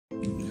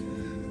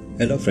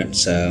Hello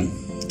friends, I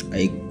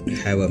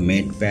have a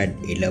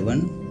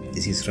Matepad11.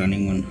 This is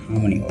running on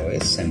Harmony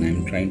OS and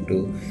I'm trying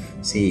to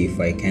see if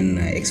I can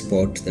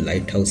export the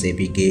Lighthouse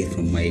APK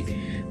from my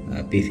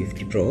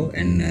P50 Pro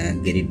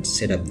and get it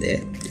set up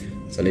there.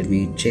 So let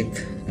me check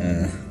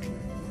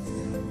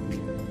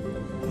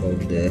about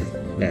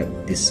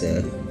this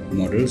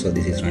model. So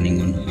this is running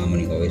on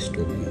Harmony OS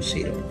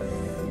 2.0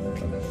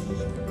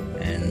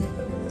 and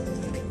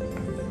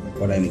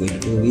what I'm going to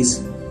do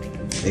is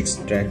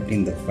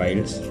extracting the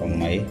files from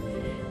my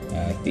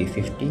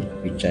P50,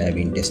 which I have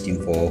been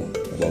testing for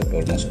about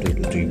almost 2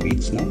 to 3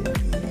 weeks now.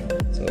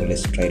 So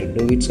let's try to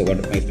do it. So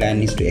what my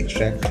plan is to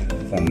extract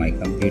from my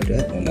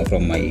computer or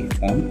from my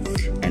phone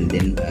and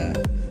then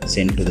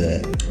send to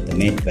the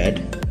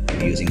Matepad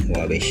using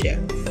Huawei Share.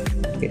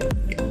 Okay.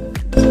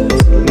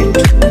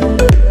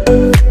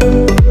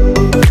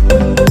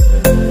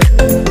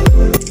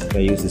 So I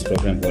use this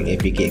program called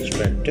APK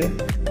Extractor.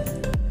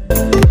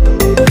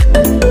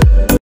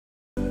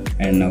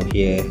 And now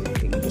here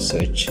we need to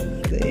search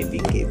for the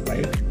APK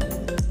file.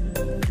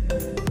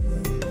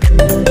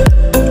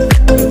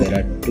 So there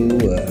are two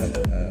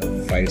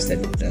files that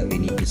we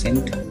need to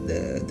send.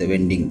 The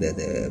vending,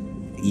 the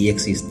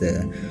EX is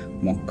the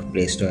mock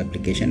Play Store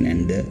application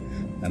and the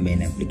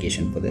main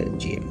application for the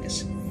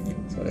GMS.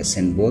 So I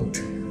send both.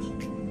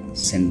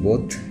 So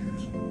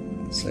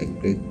I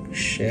click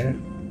share,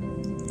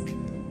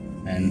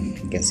 and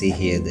you can see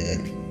here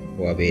the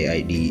Huawei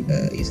ID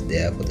is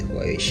there for the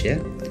Huawei Share.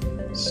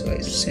 So I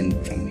send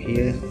from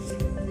here,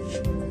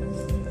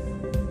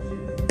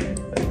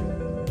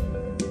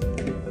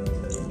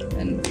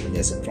 and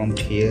there's a prompt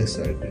here,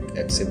 so I click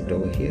accept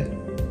over here.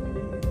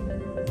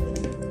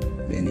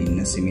 Then in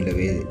a similar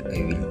way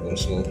I will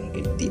also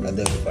get the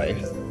other file.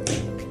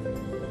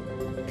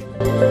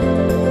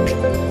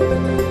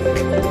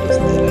 It is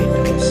the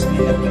Lighthouse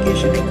main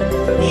application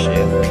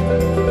share.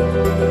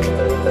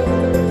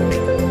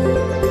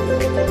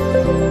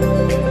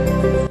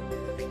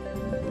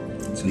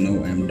 So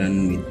now I'm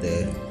done with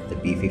the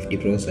P50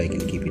 Pro, so I can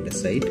keep it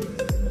aside.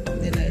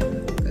 Then I'll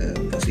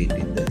proceed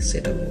with the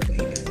setup over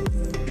here.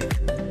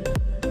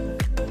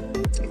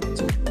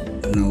 So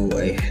now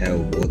I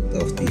have both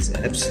of these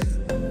apps.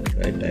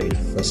 Right, I will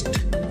first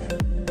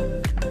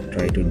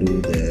try to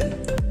do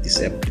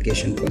this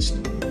application first.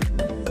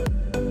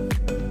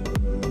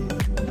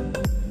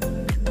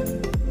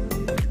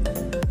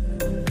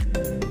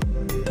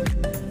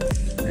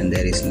 And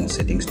there is no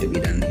settings to be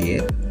done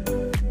here.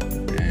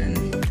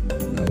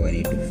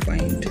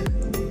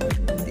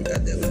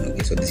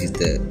 So this is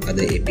the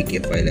other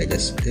APK file I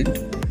just did.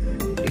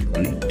 Click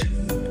on it.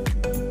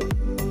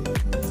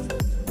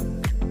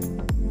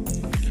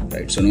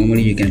 Right, so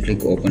normally you can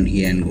click open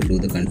here and do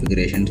the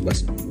configurations,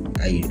 but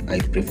I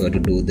prefer to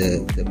do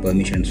the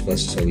permissions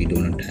first, so we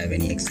do not have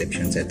any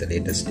exceptions at the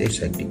later stage.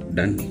 So I click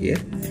done here,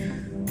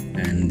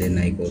 and then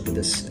I go to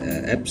this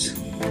apps.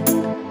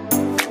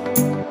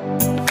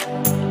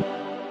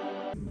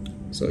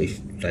 So if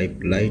type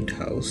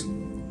Lighthouse,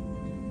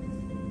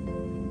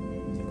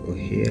 go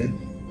here.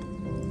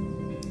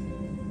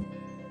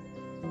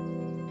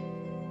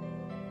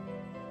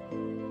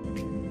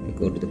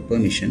 Go to the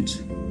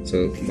permissions.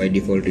 So by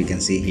default you can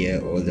see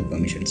here all the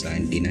permissions are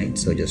denied,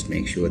 so just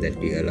make sure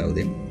that you allow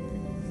them.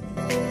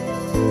 Right,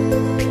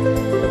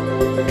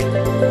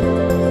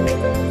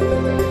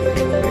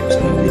 so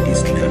now it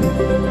is done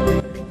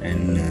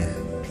and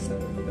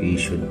we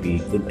should be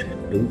good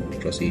to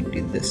proceed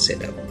with the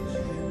setup.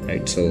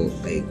 Right, so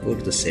I go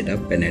to the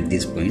setup, and at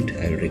this point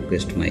I will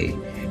request my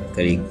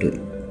colleague to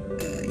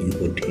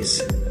input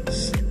his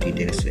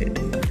details rate.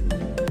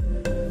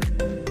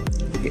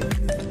 Okay.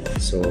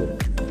 So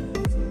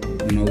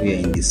now we are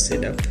in this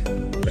setup,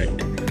 right?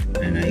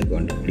 And I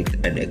want to click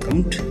add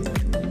account,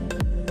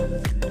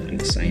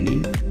 click sign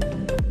in.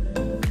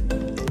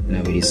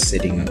 Now it is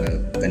setting up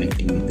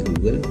connecting with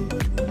Google.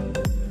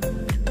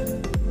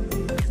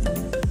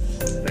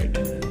 Right.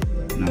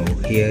 Now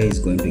here is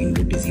going to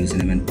input his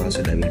username and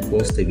password. I will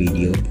pause the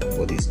video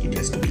for these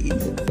details to be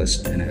input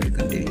first, and I will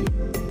continue.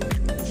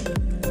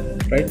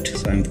 Right.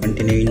 So I'm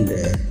continuing.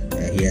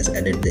 He has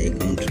added the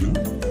account now.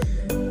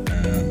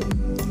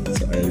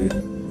 I will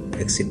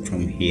exit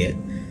from here.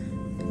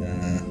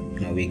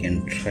 Now we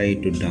can try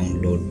to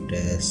download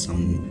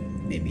some,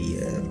 maybe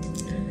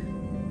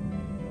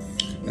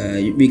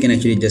we can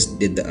actually just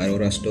did the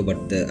Aurora Store,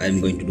 but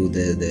I'm going to do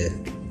the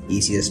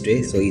easiest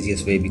way. So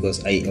easiest way,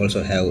 because I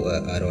also have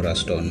Aurora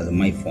Store on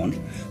my phone,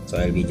 so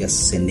I'll be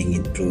just sending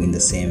it through in the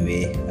same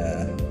way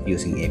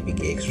using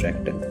APK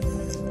Extractor.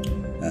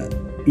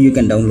 You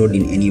can download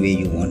in any way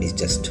you want. It's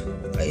just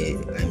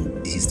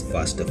this is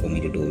faster for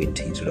me to do it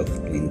instead of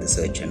doing the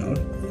search and all.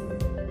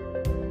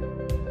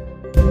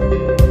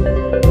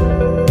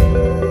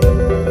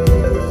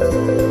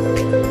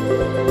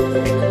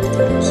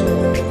 So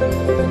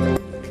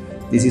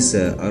this is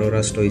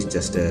Aurora Store is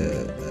just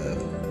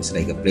it's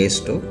like a Play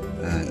Store.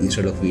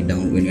 Instead of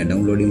when you are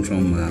downloading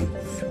from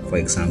for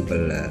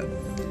example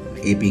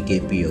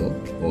APKPO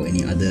or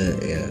any other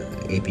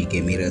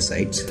APK mirror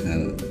sites,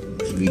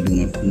 we do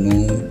not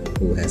know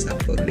who has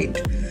uploaded it,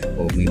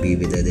 or maybe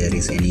whether there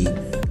is any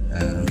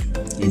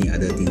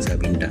other things have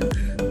been done.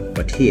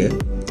 But here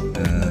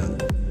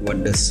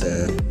what does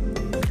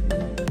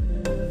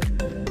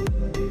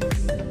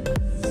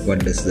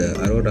the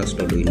Aurora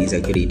store doing is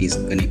actually it is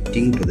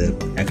connecting to the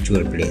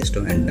actual Play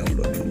Store and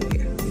download from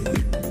here.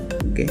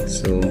 Okay,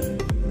 so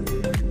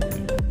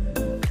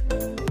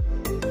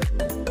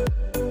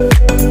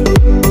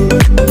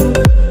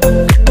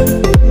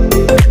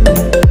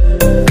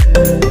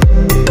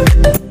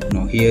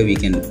now here we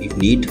can, if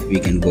need, we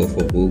can go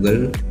for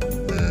Google,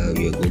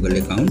 your Google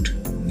account,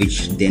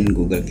 which then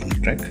Google can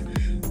track.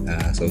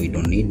 So we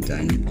don't need,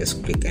 and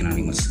just click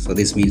anonymous. So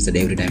this means that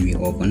every time you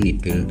open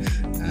it will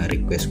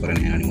request for an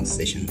anonymous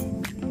session.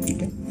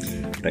 Okay,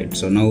 right.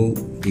 So now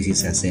this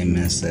is the same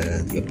as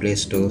your Play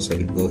Store. So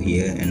we go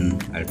here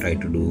and I'll try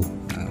to do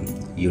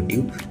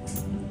YouTube.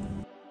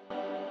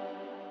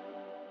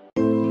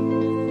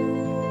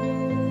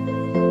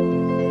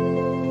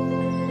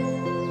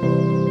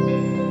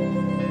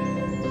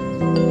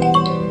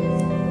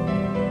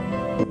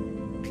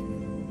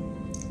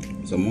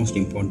 So most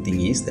important thing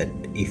is that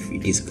if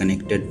it is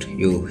connected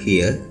you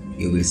here,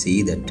 you will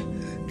see that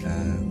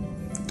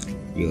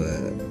your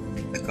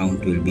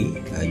account will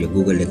be your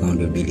Google account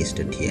will be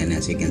listed here, and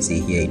as you can see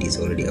here it is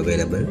already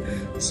available.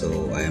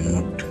 So I am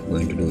not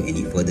going to do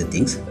any further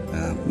things.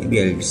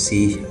 Maybe I'll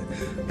see,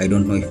 I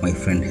don't know if my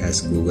friend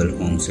has Google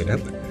Home set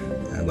up,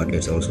 but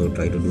let's also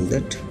try to do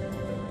that.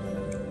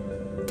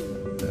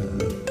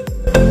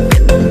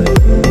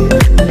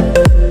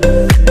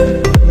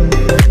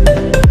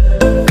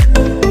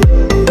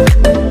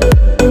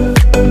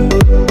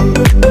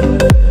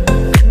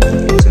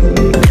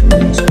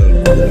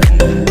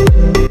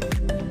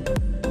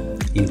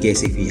 In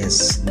case if he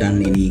has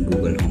done any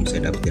Google Home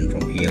setup, then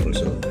from here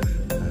also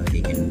he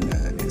can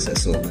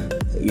access. So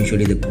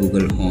usually the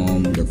Google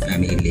Home, the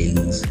family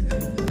links,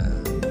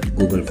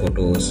 Google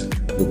Photos,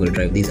 Google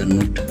Drive, these are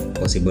not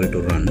possible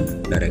to run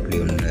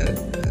directly on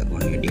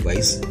your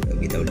device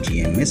without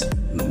GMS.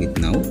 With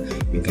now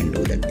you can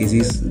do that. This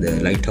is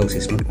the Lighthouse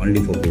is not only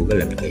for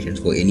Google applications,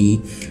 for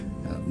any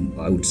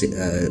I would say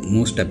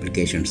most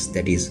applications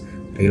that is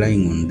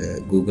relying on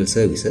the Google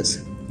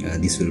services,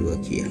 this will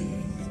work here.